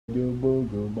Santa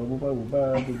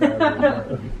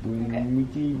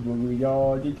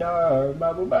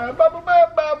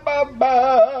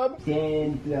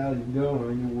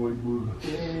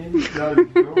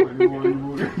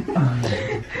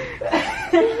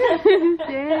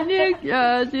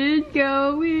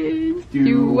Claus is going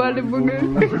to Whataburger.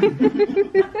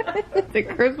 The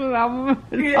Christmas album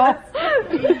is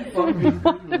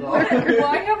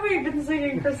Why have we been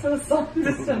singing Christmas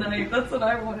songs tonight? That's what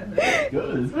I want to know.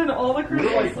 Good. It's been all the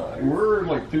Christmas songs. We're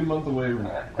like 2 months away from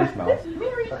Christmas.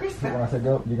 Merry Christmas. When I said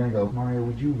go, you're gonna go, Mario,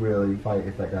 would you really fight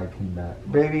if that guy came back?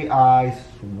 Baby, I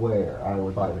swear I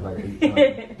would fight if I could.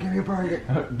 Give me a burger.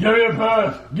 Give me a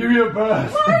pass! Give me a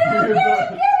pass! Give me a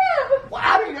pass! Well,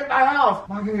 how do you get in my house?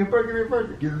 Mom, give me a burger, give me a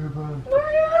burger. Give me a burger.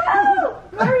 Mario!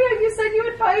 Mario, you said you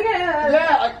would fight him.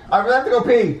 Yeah, I really have to go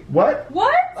pee. What?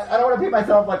 What? I don't want to pee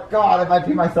myself. Like, God, if I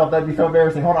pee myself, that'd be so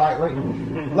embarrassing. Hold on,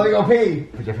 let me go pee.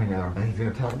 Put your finger down. And he's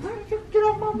gonna tell me, get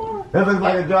off my mom. That looks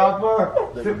like a dog for.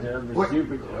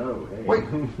 Wait,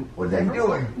 what's he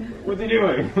doing? What's he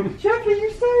doing? Jeffy,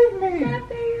 you saved me.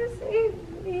 Jeffy, you saved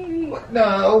me. What?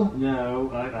 No.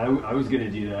 No, I was gonna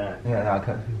do that. Yeah, no, I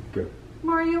couldn't. Good.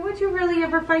 Mario, would you really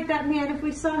ever fight that man if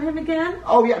we saw him again?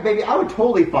 Oh yeah, baby, I would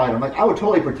totally fight him. Like, I would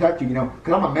totally protect you, you know,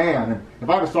 because I'm a man, and if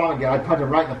I ever saw him again, I'd punch him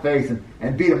right in the face and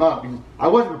beat him up. I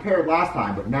wasn't prepared last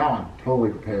time, but now I'm totally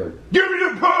prepared. Give me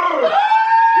the purse!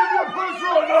 Give me the purse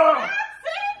right now!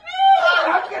 Save me!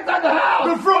 How'd you get inside the house?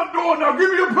 The front door now! Give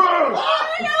me the purse!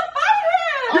 Mario, fight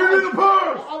him! Give me the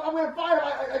purse! I'm gonna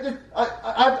fight him.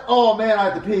 Oh man, I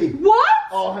have to pee. What?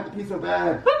 Oh, I have to pee so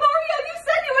bad. But Mario, you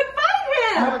said you would fight I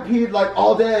him! haven't peed like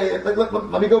all day.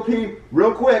 Let me go pee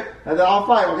real quick, and then I'll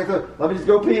fight. Okay, so let me just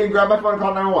go pee and grab my phone and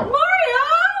call 911. Mario!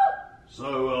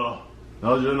 So,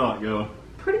 how's your night going?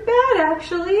 Pretty bad,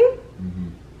 actually.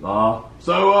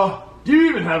 So, do you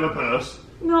even have a purse?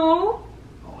 No.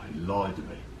 Oh, he lied to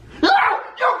me. You get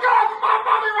off my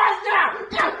mommy right now! Good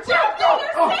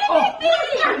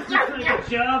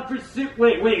job for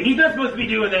Wait, he's not supposed to be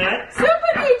doing that.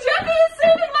 Super D, Jeffy is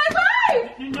saving my life!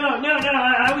 No,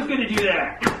 I was gonna do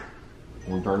that.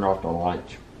 We turned off the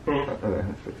lights.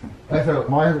 Hey, so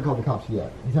Mario hasn't called the cops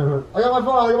yet. He's never. I got my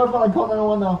phone. I called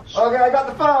 911 now. Okay, I got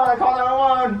the phone. I called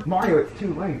 911. Mario, it's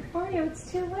too late. Mario,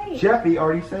 it's too late. Jeffy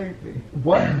already saved me.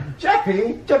 What?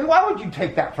 Jeffy, why would you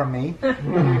take that from me?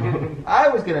 I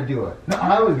was gonna do it. No,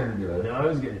 I was gonna do it. No, I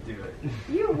was gonna do it.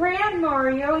 You ran,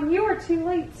 Mario, and you were too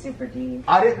late, Super D.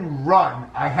 I didn't run.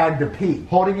 I had to pee.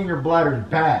 Holding in your bladder is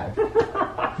bad.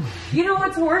 You know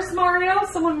what's worse, Mario?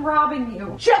 Someone robbing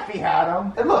you. Jeffy had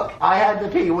him. And look, I had to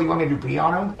pee. What, you want me to do pee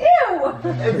on him? Ew!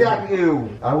 Exactly. Ew.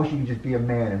 I wish you could just be a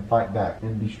man and fight back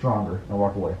and be stronger and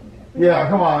walk away. Yeah,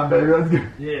 come on, baby. Let's go.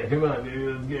 Yeah, come on, baby,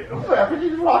 let's go. After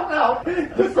you just walked out.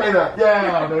 Just say that.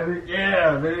 Yeah, baby.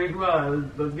 Yeah, baby, come on,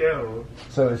 let's go.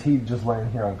 So is he just laying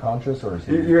here unconscious, or is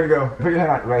he? You're gonna go. Put your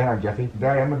hand on, right hand on Jeffy.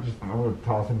 Daddy, I'm gonna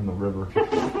toss him in the river.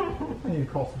 I need to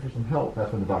call for some help.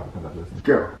 That's when the doctor comes up. Listen.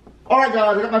 Go. All right,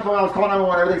 guys. I got my phone. I was calling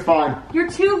 911. Everything's fine. You're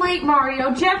too late,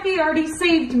 Mario. Jeffy already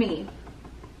saved me.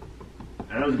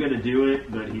 I was gonna do it,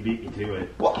 but he beat me to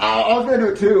it. Well, I was gonna do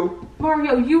it too.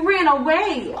 Mario, you ran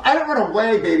away. I didn't run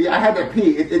away, baby. I had to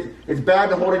pee. It's bad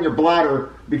to hold in your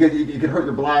bladder because you can hurt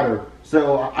your bladder.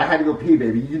 So I had to go pee,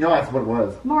 baby. You know that's what it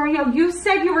was. Mario, you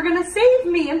said you were going to save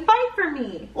me and fight for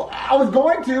me. Well, I was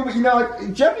going to, but you know,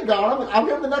 Jeffy got him. I'll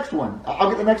get the next one. I'll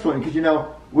get the next one because, you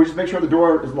know, we'll just make sure the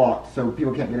door is locked so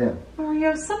people can't get in.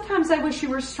 Mario, sometimes I wish you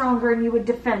were stronger and you would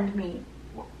defend me.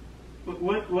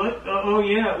 What? Oh,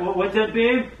 yeah. Well, what's that,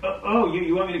 babe?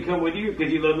 You want me to come with you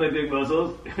because you love my big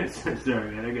muscles?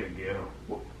 Sorry, man. I gotta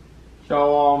go.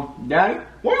 So, Daddy,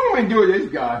 what do you want me to do with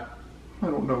this guy? I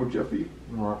don't know, Jeffy.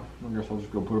 Alright, I guess I'll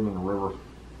just go put him in the river.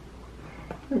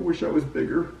 I wish I was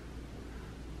bigger.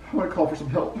 I want to call for some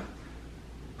help.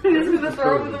 He's going to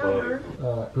throw him in the river.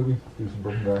 Poopy, do some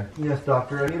broken guy. Yes,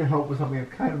 doctor, I need help with something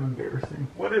that's kind of embarrassing.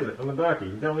 What is it? I'm a doctor.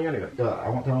 You tell me anything. I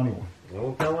won't tell anyone. I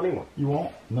won't tell anyone. You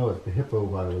won't? No, it's the hippo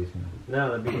violation. No,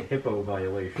 that'd be a hippo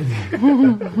violation.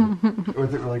 Or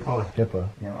is it really called a HIPAA?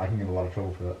 You know, I can get in a lot of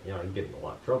trouble for that. Yeah, I'm getting in a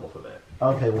lot of trouble for that.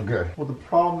 Okay, well, good. Well, the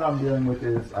problem that I'm dealing with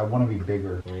is I want to be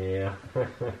bigger. Yeah,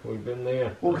 we've been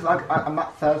there. Well, because I'm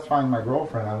not satisfying my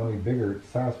girlfriend. I want to be bigger to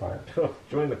satisfy her.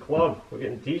 Join the club. We're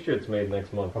getting t-shirts made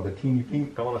next month. Oh, the teeny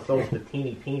pink. Calling ourselves the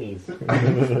teeny peenies.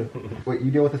 Wait,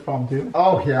 you deal with this problem too?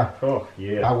 Oh, yeah. Oh,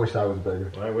 yeah. I wish I was bigger.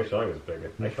 I wish I was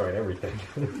bigger. I tried everything.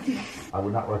 I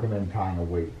would not recommend tying a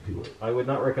weight to it. I would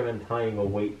not recommend tying a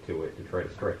weight to it to try to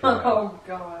stretch it out. Oh,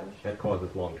 gosh. That causes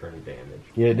long-term damage.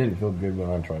 Yeah, it didn't feel good when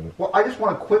I tried it. Well, I just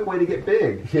want a quick way to get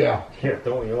big. Yeah. Yeah,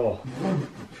 don't we all?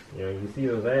 You know, you see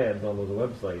those ads on those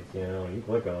websites, you know, you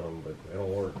click on them, but they don't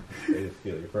work.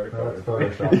 steal your credit card. That's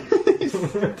Photoshop.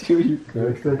 Dude, you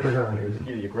Click on here. Just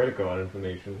give you your credit card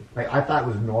information. Like, I thought it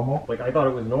was normal. Like, I thought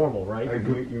it was normal, right?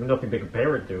 You have nothing to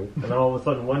compare it to. And then all of a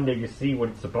sudden, one day you see what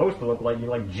it's supposed to look like, you're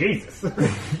like, Jesus.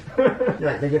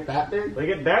 Yeah, they get that big? They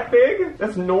get that big?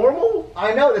 That's normal?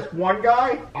 I know, this one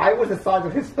guy, I was the size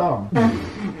of his thumb.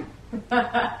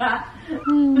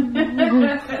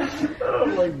 Oh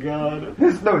my god.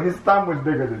 His thumb was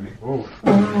bigger than me. Oh,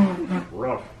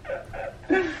 rough.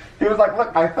 He was like,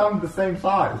 look, my thumb's the same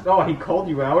size. Oh, he called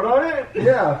you out on it?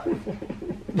 Yeah.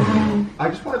 I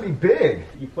just want to be big.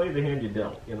 You play the hand you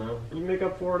dealt, you know? You make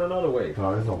up for it another way.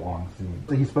 Oh, this is a long scene.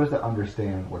 So he's supposed to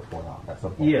understand what's going on at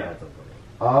some point. Yeah, that's okay.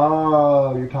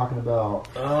 Oh, you're talking about...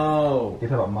 Oh. You're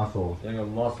talking about muscles You know,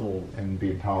 muscles. and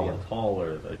being taller. Being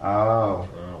taller. Oh.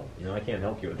 Oh. You know, I can't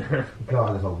help you with that.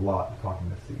 God, there's a lot to talk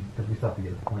in this scene. Because we still have to get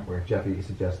to the point where Jeffy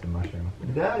suggests the mushroom.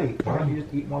 Daddy, why don't you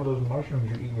just eat one of those mushrooms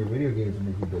you eat in your video games and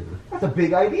make you bigger? That's a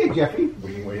big idea, Jeffy.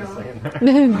 What are you saying that?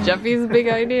 Jeffy's big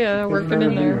idea, working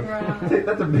in there.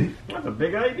 That's a big... That's a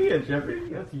big idea, Jeffy.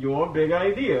 That's your big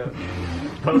idea.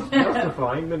 Thus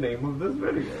justifying the name of this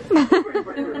video.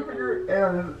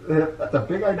 That's a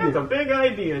big idea. That's a big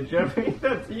idea, Jeffy.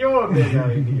 That's your big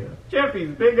idea.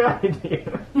 Jeffy's big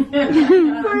idea. Man,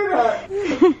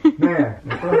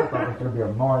 at first I thought it was going to be a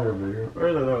Mario video.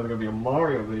 First I thought it was going to be a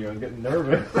Mario video. I was getting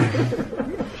nervous. Let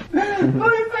me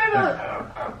say that!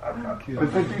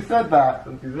 But since you said that,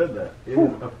 Since you said that, it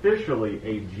is officially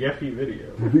a Jeffy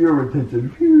video. viewer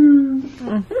retention. You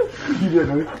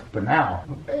didn't know. But now,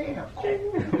 bam.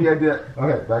 The idea.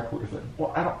 Okay, back to what you're saying.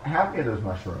 Well, I don't have any of those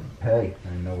mushrooms. Hey,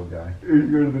 I know a guy. You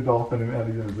go to the dolphin and add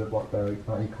it in a Ziploc bag.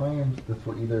 He claims this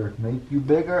will either make you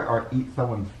bigger or eat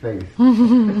someone's face.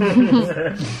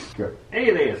 Good.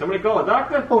 Hey there, somebody call a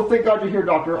doctor? Oh, thank God you're here,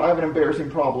 doctor. I have an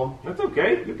embarrassing problem. That's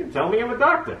okay. You can tell me I'm a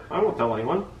doctor. I won't tell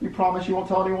anyone. You promise you won't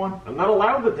tell anyone? I'm not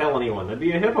allowed to tell anyone. That'd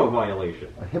be a HIPAA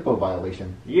violation. A HIPAA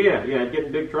violation. Yeah, I'd get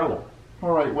in big trouble.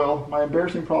 Alright, well, my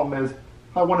embarrassing problem is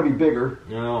I want to be bigger.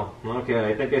 Oh, okay.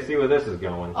 I think I see where this is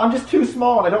going. I'm just too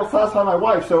small and I don't satisfy my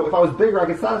wife, so if I was bigger, I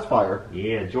could satisfy her.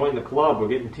 Yeah, join the club. We're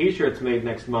getting t-shirts made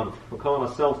next month. We're calling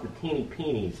ourselves the Teeny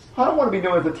Peenies. I don't want to be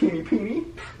known as a teeny peeny.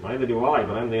 Neither do I,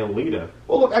 but I'm the leader.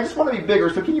 Well, look, I just want to be bigger,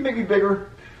 so can you make me bigger?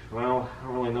 Well, I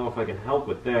don't really know if I can help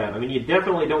with that. I mean, you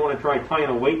definitely don't want to try tying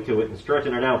a weight to it and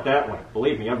stretching it out that way.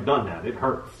 Believe me, I've done that. It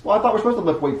hurts. Well, I thought we're supposed to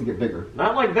lift weights to get bigger.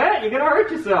 Not like that. You're going to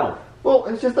hurt yourself. Well,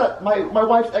 it's just that my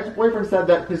wife's ex-boyfriend said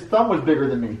that his thumb was bigger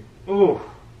than me. Ooh,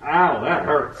 ow, that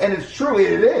hurts. And it's true,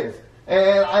 it is.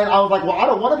 And I was like, well, I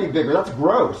don't want to be bigger. That's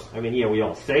gross. I mean, yeah, we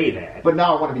all say that. But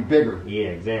now I want to be bigger. Yeah,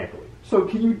 exactly. So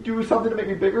can you do something to make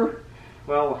me bigger?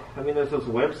 Well, I mean, there's those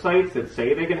websites that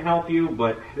say they can help you,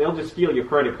 but they'll just steal your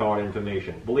credit card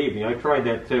information. Believe me, I tried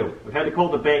that too. I've had to call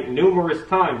the bank numerous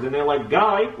times, and they're like,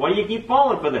 Guy, why do you keep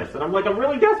falling for this? And I'm like, I'm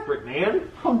really desperate, man.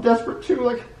 I'm desperate too.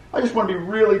 Like, I just want to be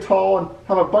really tall and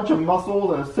have a bunch of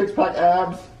muscles and a six-pack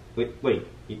abs. Wait,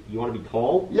 you want to be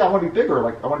tall? Yeah, I want to be bigger.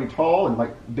 Like, I want to be tall and,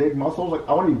 like, big muscles. Like,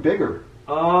 I want to be bigger.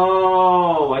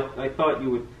 Oh, I thought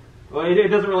you would... Well, it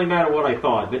doesn't really matter what I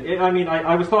thought, but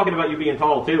I was talking about you being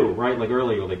tall too, right? Like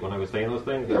earlier, like when I was saying those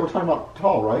things. Yeah, we're talking about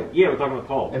tall, right? Yeah, we're talking about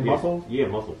tall. And yeah. muscles? Yeah,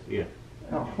 muscles, yeah.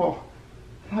 Oh, well,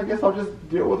 I guess I'll just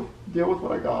deal with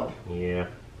what I got. Yeah.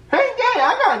 Hey, Dad,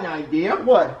 I got an idea.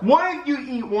 What? Why don't you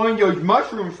eat one of those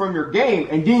mushrooms from your game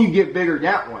and then you get bigger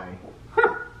that way?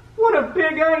 Huh, what a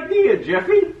big idea,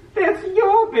 Jeffy. That's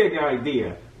your big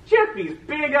idea. Jeffy's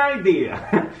big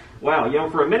idea. Wow, you know,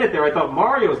 for a minute there I thought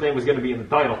Mario's name was going to be in the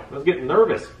title. I was getting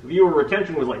nervous. Viewer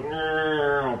retention was like,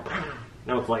 no.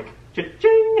 Now it's like,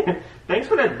 cha-ching. Thanks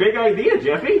for that big idea,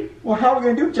 Jeffy. Well, how are we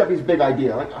going to do Jeffy's big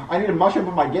idea? Like, I need a mushroom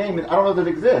for my game and I don't know that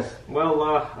it exists. Well,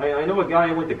 I know a guy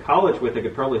I went to college with that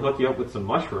could probably hook you up with some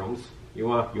mushrooms. You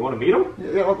want to meet him?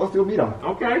 Yeah, let's go meet him.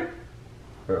 Okay.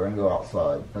 We're going to go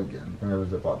outside again. Remember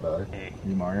the Ziploc bag. Hey,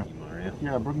 You Mario? you Mario?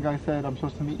 Yeah, Brooklyn guy said I'm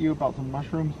supposed to meet you about some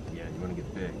mushrooms. Yeah, you want to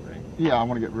get big, right? Yeah, I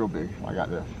want to get real big. I got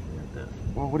this. You got this.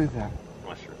 Well, what is that?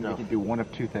 Mushroom. You can do one of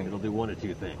two things. It'll do one of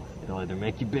two things. It'll either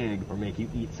make you big or make you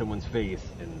eat someone's face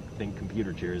and think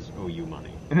computer chairs owe you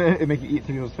money. It makes you eat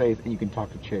people's face and you can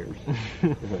talk to chairs.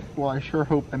 Well, I sure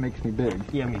hope that makes me big.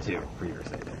 Yeah, me too, for your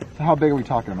sake. So how big are we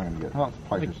talking am I going to get? Oh, it's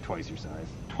twice, Like twice your size.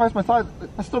 twice my size.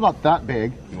 That's still not that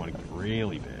big, You want to get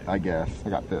really big. I guess. I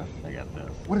got this. I got this.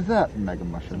 What is that? Mega It's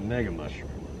a mushroom. mega mushroom.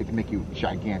 It can make you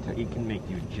gigantic. It can make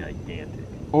you gigantic.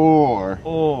 Or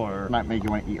Or it might make you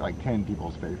want to eat like 10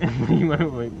 people's face. you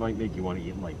might make you want to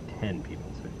eat like 10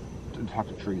 people's face. To talk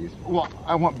to trees. Well,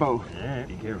 I want both. Alright,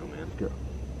 be careful, man. Go.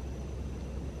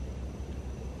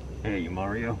 Hey, you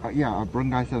Mario? Yeah,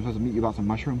 Brooklyn guy said I'm supposed to meet you about some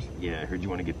mushrooms. Yeah, I heard you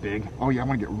want to get big. Oh yeah, I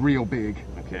want to get real big.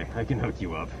 Okay, Okay, I can hook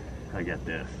you up. I get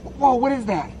this. Whoa, what is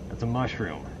that? That's a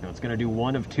mushroom. Now it's gonna do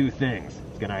one of two things.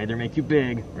 It's gonna either make you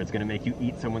big, or it's gonna make you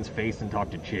eat someone's face and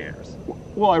talk to chairs.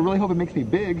 Well, I really hope it makes me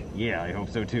big. Yeah, I hope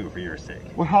so too, for your sake.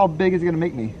 Well, how big is it gonna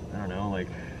make me? I don't know, like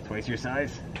twice your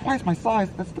size? Twice my size?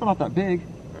 That's still not that big.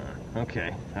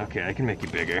 Okay, I can make you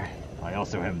bigger. I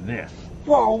also have this.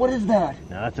 Whoa, what is that?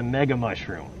 Now that's a mega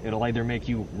mushroom. It'll either make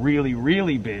you really,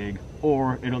 really big,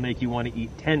 or it'll make you want to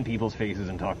eat 10 people's faces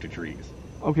and talk to trees.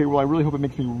 Okay, well, I really hope it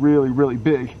makes me really, really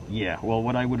big. Yeah, well,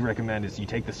 what I would recommend is you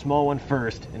take the small one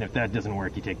first, and if that doesn't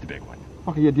work, you take the big one.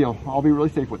 Okay, yeah, deal. I'll be really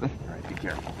safe with it. All right, be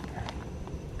careful.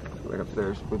 Right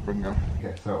upstairs. We'll bring them.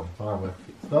 Okay, so start with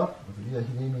stuff. Yeah,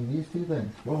 he gave me these two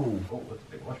things. Whoa. Oh, that's a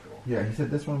big mushroom. Yeah, he said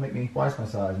this one will make me twice my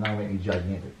size, now it'll make me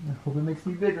gigantic. I hope it makes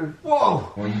me bigger.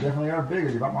 Whoa! Well, you definitely are bigger.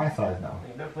 You're about my size now.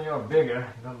 You definitely are bigger.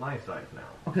 You're not my size now.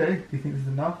 Okay, do you think this is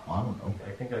enough? I don't know.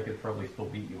 I think I could probably still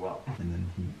beat you up. And then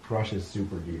he crushes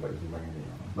Super D like he's landing on him.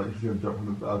 Like he's gonna jump from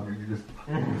the balcony. You just.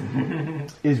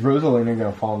 Is Rosalina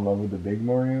gonna fall in love with the big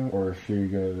Mario, or is she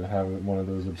gonna have one of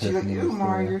those epiphanies? She's like, ew,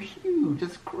 Mario, you're huge.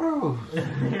 It's gross.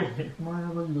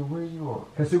 Mario, look at the way you are.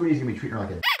 Because Super D's gonna be treating her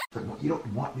like a. Like, well, you don't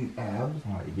want these abs.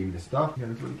 Alright, he gave me the stuff. Yeah,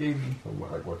 that's what he gave me. So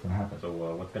what, like, what's gonna happen? So,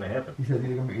 what's gonna happen? He said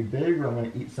either gonna make me big or I'm gonna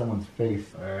eat someone's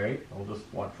face. Alright, I'll just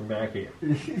watch from back here. I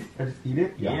just eat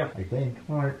it? Yeah. I think.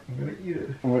 Alright, I'm gonna eat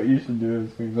it. What you should do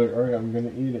is he's like, alright, I'm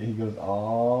gonna eat it. He goes,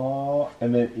 aww,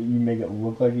 and then you make it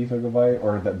look like he took a bite,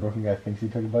 or that broken guy thinks he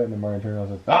took a bite, and then Mario turns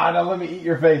around and says, now let me eat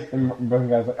your face, and broken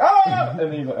guy's like, ah, and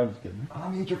then he's like, I'm just kidding.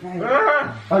 I'll eat your face.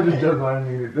 I just joking, I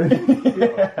didn't eat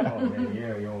it. Oh, man,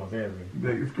 yeah, you almost had me.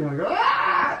 It's gonna go,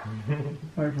 ah!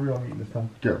 Alright, for real, I'm eating this time.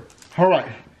 Go. Alright,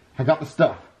 I got the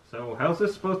stuff. So how's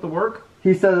this supposed to work?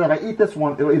 He said that if I eat this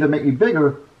one, it'll either make me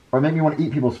bigger or make me want to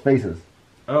eat people's faces.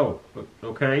 Oh,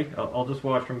 okay. I'll just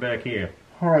watch from back here.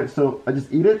 Alright, so I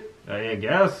just eat it? I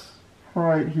guess.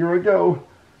 Alright, here I go.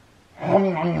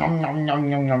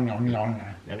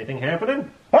 Anything happening?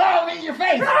 Oh, I'll eat your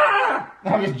face! Ah!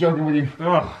 I'm just joking with you.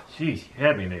 Oh, jeez, you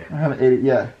had me there. I haven't ate it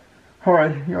yet.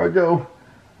 Alright, here I go.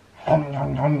 Okay,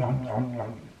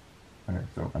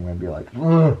 so I'm gonna be like,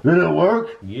 did it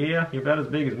work? Yeah, you're about as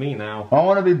big as me now. I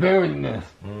want to be bigger than this.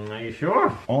 Are you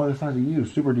sure? Only the size of you.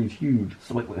 Super D's huge.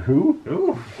 So wait, who?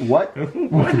 Ooh. What?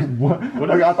 What?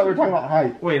 Okay, I thought we were talking about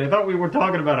height. Wait, I thought we were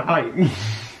talking about height.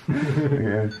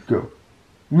 Okay, let's go.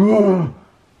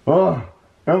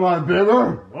 Am I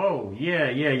bigger? Whoa, yeah,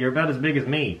 you're about as big as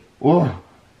me.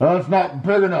 That's not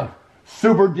big enough.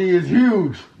 Super D is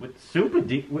huge. With Super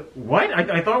D? What?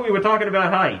 I thought we were talking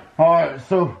about height. Alright,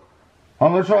 so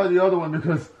I'm gonna try the other one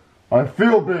because I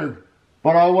feel big,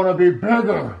 but I want to be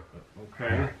bigger.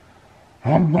 Okay.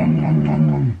 I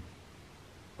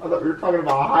thought we were talking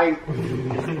about height.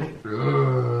 It's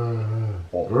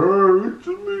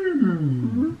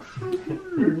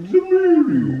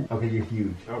me. Okay, you're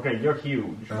huge. Okay, you're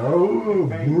huge. Oh,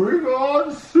 bring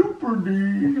on Super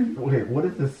D. Okay, what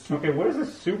is this? Okay, what is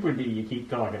this Super D you keep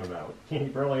talking about? You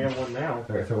probably have one now.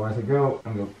 Okay, so when I say go,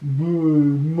 I'm going,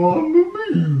 Mamma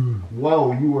Mia.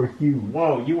 Whoa, you are huge.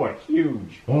 Whoa, you are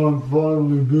huge. I'm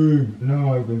finally big.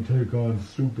 Now I can take on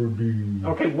Super D.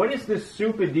 Okay, what is this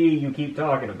Super D you keep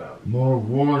talking about? My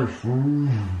wife. Man.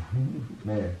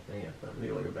 Damn, that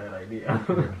feels like a bad idea.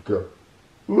 Go.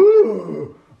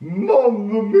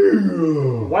 Mamma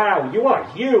Mia. Wow, you are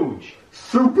huge.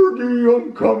 Super D,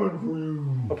 I'm coming for you.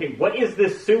 Okay, what is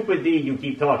this Super D you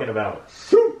keep talking about?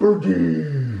 Super D.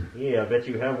 Yeah, I bet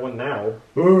you have one now.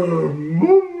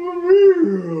 Mamma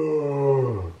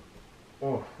Mia.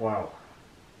 Oh, wow.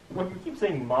 When you keep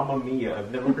saying Mamma Mia,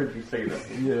 I've never heard you say that.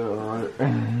 Yeah, right.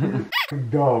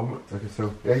 Dumb. Okay,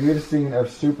 so yeah, you had a scene of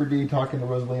Super D talking to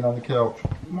Rosalina on the couch.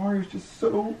 Mario's just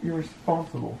so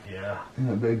irresponsible. Yeah. And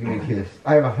that baby me a kiss.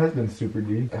 I have a husband, Super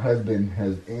D. A husband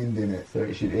has end in it, so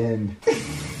it should end.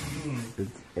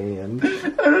 It's and. And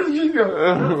then she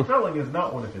goes, Spelling is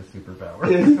not one of his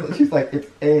superpowers. she's like, it's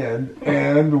and.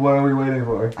 And what are we waiting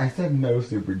for? I said no,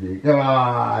 Super D. Come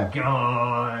on.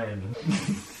 God.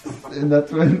 And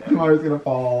that's when Mario's gonna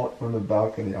fall from the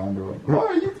balcony onto him.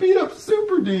 Mario, you beat up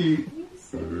Super D!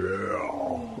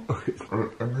 In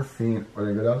this scene,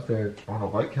 we're gonna go downstairs on a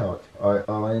white couch. Alright,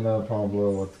 Elaina,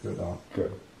 Pablo, let's go down.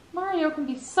 Good. Mario can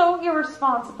be so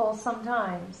irresponsible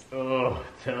sometimes. Oh,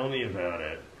 tell me about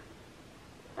it.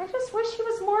 I just wish he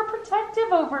was more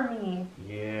protective over me.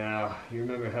 Yeah, you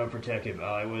remember how protective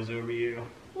I was over you?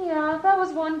 Yeah, that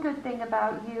was one good thing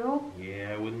about you.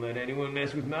 Yeah, I wouldn't let anyone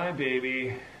mess with my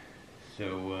baby.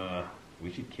 So,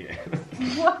 we should kiss.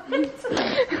 What?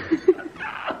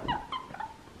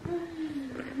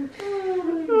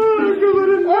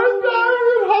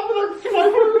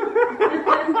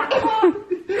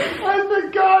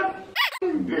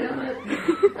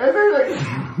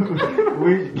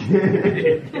 We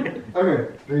did.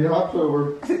 Okay, so he hops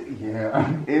over.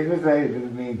 Yeah. If it's A, it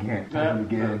doesn't mean can't tell him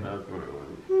again. That's what it was.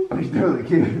 Oh, he's totally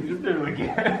kidding. Just do it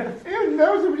again. He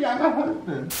knows somebody I'm a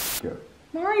husband. Go.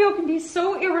 Mario can be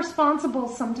so irresponsible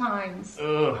sometimes.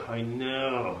 Ugh, I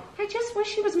know. I just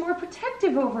wish he was more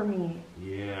protective over me.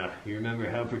 Yeah, you remember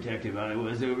how protective I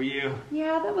was over you?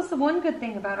 Yeah, that was the one good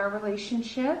thing about our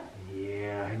relationship.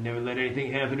 Yeah, I never let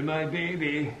anything happen to my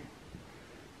baby.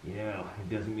 You know, it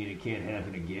doesn't mean it can't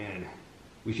happen again.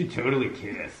 We should totally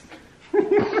kiss.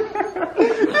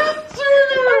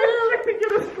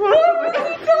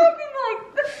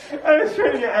 I was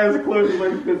trying to get as close as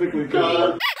I physically could.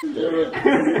 God damn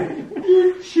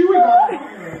it. Chewing on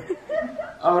her.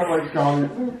 I was like, God.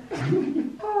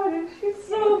 God, she's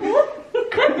so like,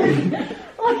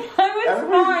 I was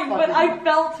fine, but I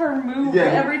felt her move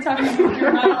every time you moved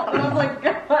your mouth, and I was like,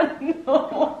 God,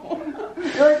 no.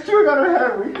 You're like chewing on her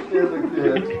head. We can do it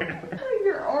again.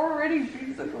 You're already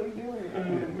basically doing it.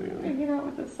 Hanging out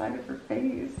with the side of her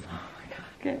face. Oh my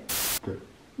God. Okay.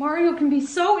 Mario can be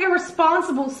so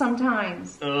irresponsible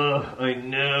sometimes. Ugh, I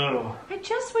know. I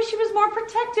just wish he was more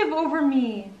protective over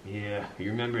me. Yeah,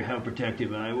 you remember how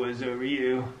protective I was over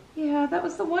you? Yeah, that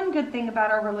was the one good thing about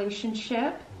our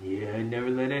relationship. Yeah, I never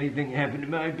let anything happen to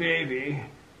my baby.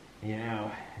 You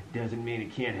know, it doesn't mean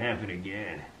it can't happen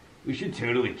again. We should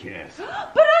totally kiss.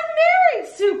 But I'm married,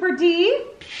 Super D!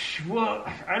 Well,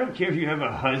 I don't care if you have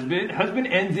a husband. Husband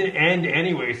ends in end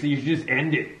anyway, so you should just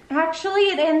end it. Actually,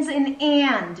 it ends in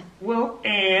and. Well,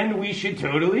 and we should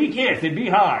totally kiss. It'd be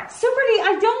hot. Super D,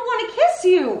 I don't want to kiss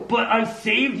you! But I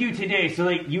saved you today, so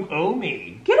like, you owe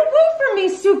me. Get away from me,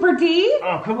 Super D!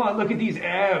 Oh, come on, look at these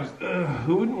abs. Ugh,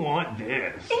 who wouldn't want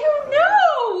this? Ew,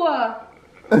 no!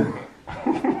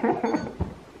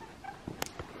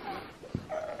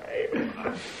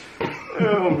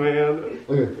 Oh man.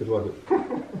 Okay, just watch it.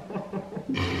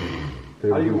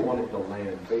 How do you want it to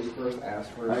land? Face first, ass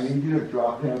first? I need you to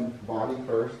drop him body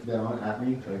first down at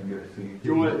me so I can get a seat. Do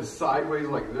you want it sideways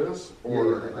like this?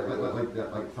 Or like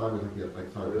that, like sideways, like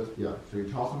sideways. Yeah. So you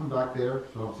toss him back there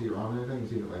so I don't see your arm or anything, you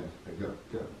see it land. Okay, go,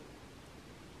 go.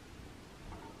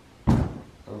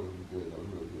 That was good, that was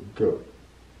really good. Go.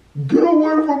 Get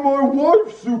away from my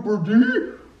wife, Super D!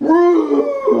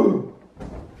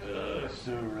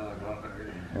 So rock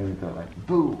hard. And you thought like,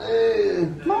 boo.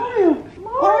 Mario!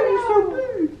 Why are you so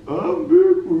big? I'm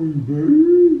big for you,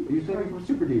 baby. You said me from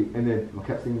Super D, and then I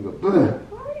kept singing, go, bleh.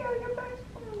 Mario, you're back.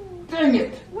 Dang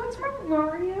it! What's wrong,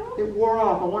 Mario? It wore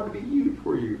off. I wanted to be huge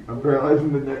for you. I'm paralyzed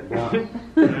from the neck down.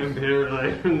 I'm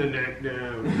paralyzed from the neck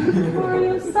down.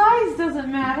 Mario, size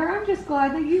doesn't matter. I'm just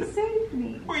glad that you saved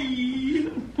me.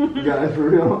 You got it for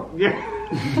real? Yeah.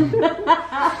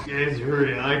 It's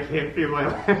real. I can't feel my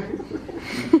legs.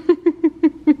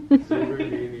 Super D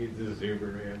needs a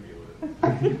super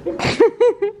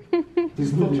ambulance. He's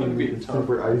still trying to be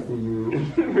super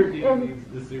ICU. Super D needs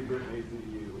the super ICU.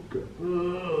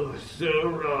 Oh, so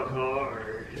rock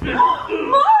hard. Mario!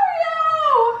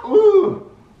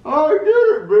 Ooh, I did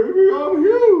it, baby. I'm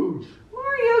huge.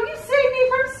 Mario, you saved me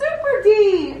from Super D!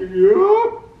 Yeah?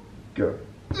 Go.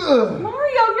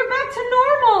 Mario, you're back to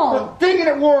normal! Thinking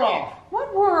it wore off.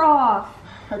 What wore off?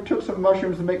 I took some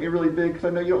mushrooms to make me really big because I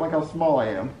know you don't like how small I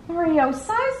am. Mario,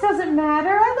 size doesn't matter.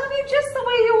 I love you just the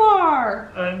way you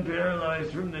are. I'm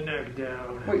paralyzed from the neck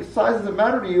down. Wait, size doesn't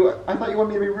matter to you? I thought you wanted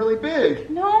me to be really big.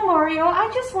 No, Mario,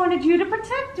 I just wanted you to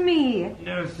protect me.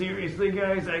 No, seriously,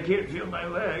 guys, I can't feel my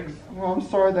legs. Well, I'm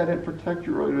sorry that I didn't protect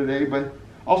you earlier today, but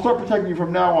I'll start protecting you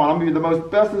from now on. I'm going to be the most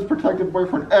bestest protected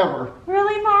boyfriend ever.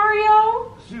 Really, Mario?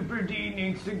 Super D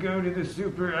needs to go to the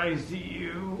super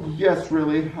ICU. Yes,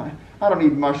 really. I don't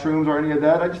need mushrooms or any of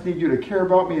that. I just need you to care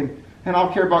about me, and I'll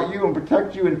care about you and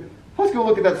protect you. And let's go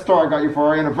look at that star I got you for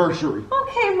our anniversary.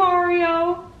 Okay,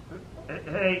 Mario.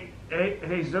 Hey,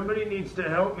 somebody needs to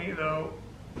help me, though.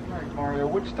 All right, Mario,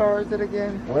 which star is it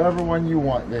again? Whatever one you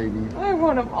want, baby. I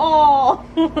want them all.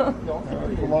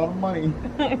 It's a lot of money.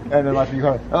 And then like you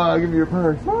go, give me your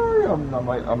purse. Mario. I'm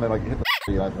like hit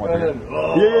the like one day.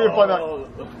 Yeah, find out.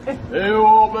 It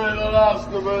won't be the last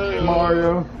of me.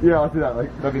 Mario. Yeah, I'll do that.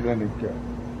 Like that'll be the ending. Okay.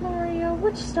 Mario,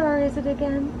 which star is it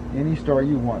again? Any star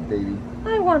you want, baby.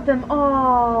 I want them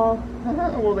all.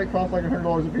 Well, they cost like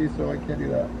 $100 a piece, so I can't do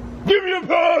that. Give me a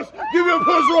purse! Give me a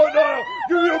purse right now!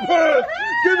 Give me a purse!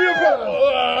 Give me a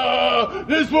purse!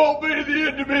 This won't be the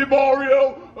end of me,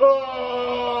 Mario!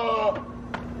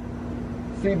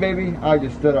 See, baby, I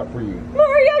just stood up for you.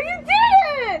 Mario, you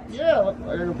did it! Yeah, look,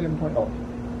 I gotta go pay him $20.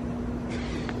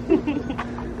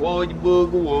 Would you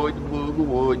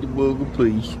booger,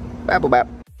 please? Bap, bap.